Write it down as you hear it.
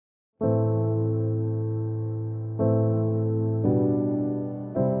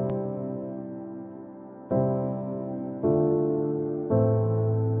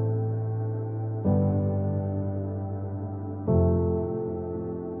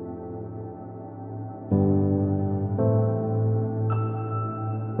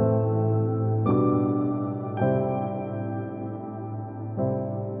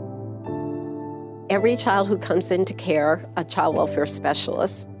Every child who comes into care, a child welfare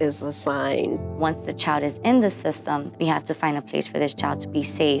specialist is assigned. Once the child is in the system, we have to find a place for this child to be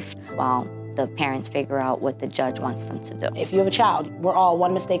safe while the parents figure out what the judge wants them to do. If you have a child, we're all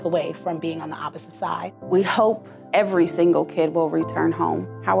one mistake away from being on the opposite side. We hope every single kid will return home.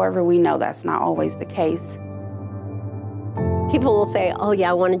 However, we know that's not always the case. People will say, oh yeah,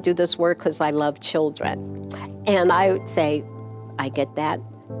 I want to do this work because I love children. And I would say, I get that.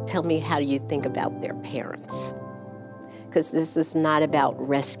 Tell me, how do you think about their parents? Because this is not about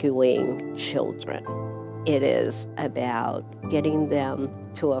rescuing children. It is about getting them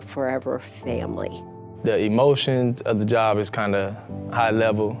to a forever family. The emotions of the job is kind of high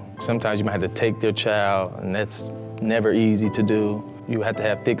level. Sometimes you might have to take their child, and that's never easy to do. You have to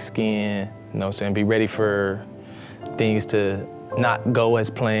have thick skin, you know what I'm saying, be ready for things to not go as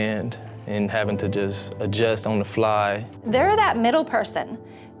planned and having to just adjust on the fly. They're that middle person.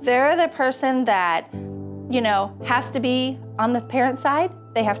 They're the person that, you know, has to be on the parent side,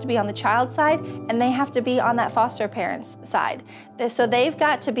 they have to be on the child side, and they have to be on that foster parent's side. So they've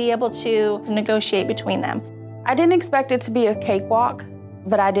got to be able to negotiate between them. I didn't expect it to be a cakewalk,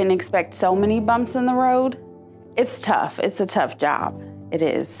 but I didn't expect so many bumps in the road. It's tough. It's a tough job. It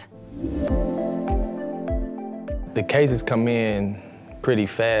is. The cases come in pretty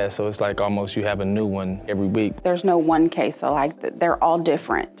fast, so it's like almost you have a new one every week. There's no one case alike. They're all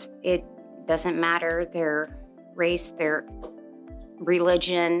different. It doesn't matter their race, their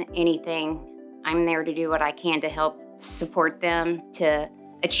religion, anything. I'm there to do what I can to help support them to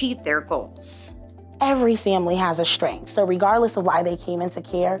achieve their goals. Every family has a strength, so regardless of why they came into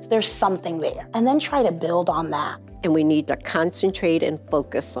care, there's something there. And then try to build on that. And we need to concentrate and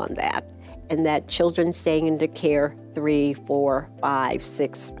focus on that. And that children staying into care 3, 4, 5,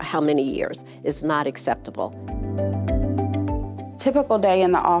 6, how many years is not acceptable. Typical day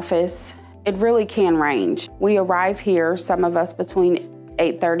in the office, it really can range. We arrive here, some of us between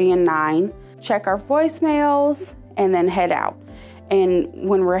 8:30 and 9, check our voicemails, and then head out. And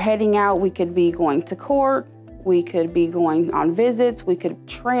when we're heading out, we could be going to court, we could be going on visits, we could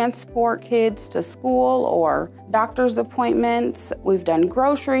transport kids to school or doctor's appointments. We've done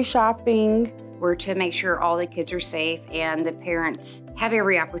grocery shopping. We're to make sure all the kids are safe and the parents have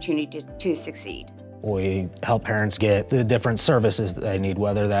every opportunity to succeed. We help parents get the different services that they need,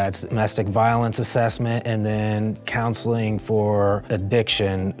 whether that's domestic violence assessment and then counseling for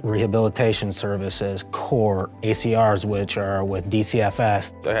addiction, rehabilitation services, court, ACRs, which are with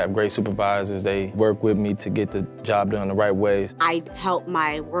DCFS. I have great supervisors. They work with me to get the job done the right ways. I help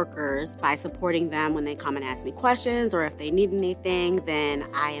my workers by supporting them when they come and ask me questions, or if they need anything, then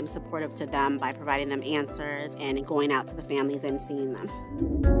I am supportive to them by providing them answers and going out to the families and seeing them.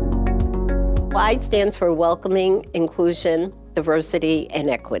 WIDE stands for Welcoming, Inclusion, Diversity, and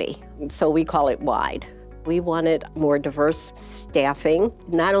Equity. So we call it WIDE. We wanted more diverse staffing,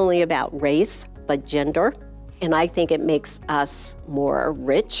 not only about race, but gender. And I think it makes us more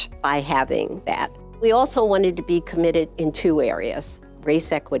rich by having that. We also wanted to be committed in 2 areas: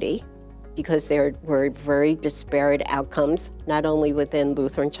 race equity, because there were very disparate outcomes, not only within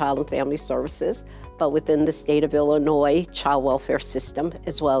Lutheran Child and Family Services, but within the state of Illinois child welfare system,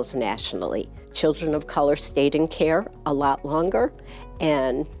 as well as nationally. Children of color stayed in care a lot longer,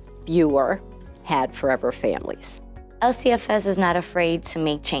 and fewer had forever families. LCFS is not afraid to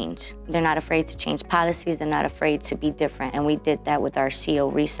make change. They're not afraid to change policies. They're not afraid to be different. And we did that with our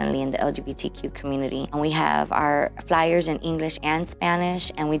CO recently in the LGBTQ community. And we have our flyers in English and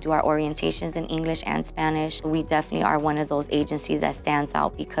Spanish, and we do our orientations in English and Spanish. We definitely are one of those agencies that stands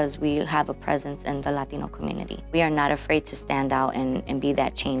out because we have a presence in the Latino community. We are not afraid to stand out and be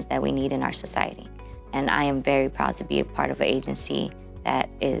that change that we need in our society. And I am very proud to be a part of an agency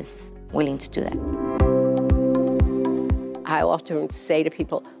that is willing to do that. I often say to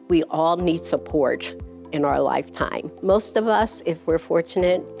people, we all need support in our lifetime. Most of us, if we're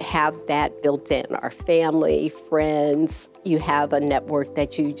fortunate, have that built in. Our family, friends, you have a network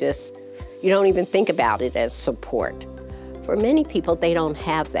that you don't even think about it as support. For many people, they don't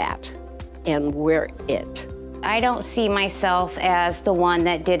have that, and we're it. I don't see myself as the one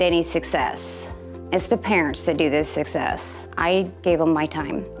that did any success. It's the parents that do this success. I gave them my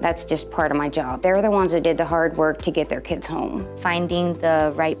time. That's just part of my job. They're the ones that did the hard work to get their kids home. Finding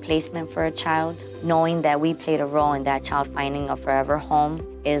the right placement for a child, knowing that we played a role in that child finding a forever home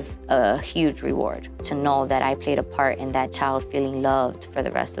is a huge reward. To know that I played a part in that child feeling loved for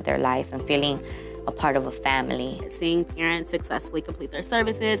the rest of their life and feeling a part of a family. Seeing parents successfully complete their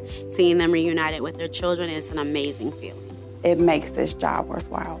services, seeing them reunited with their children is an amazing feeling. It makes this job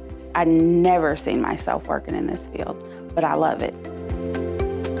worthwhile. I never seen myself working in this field, but I love it.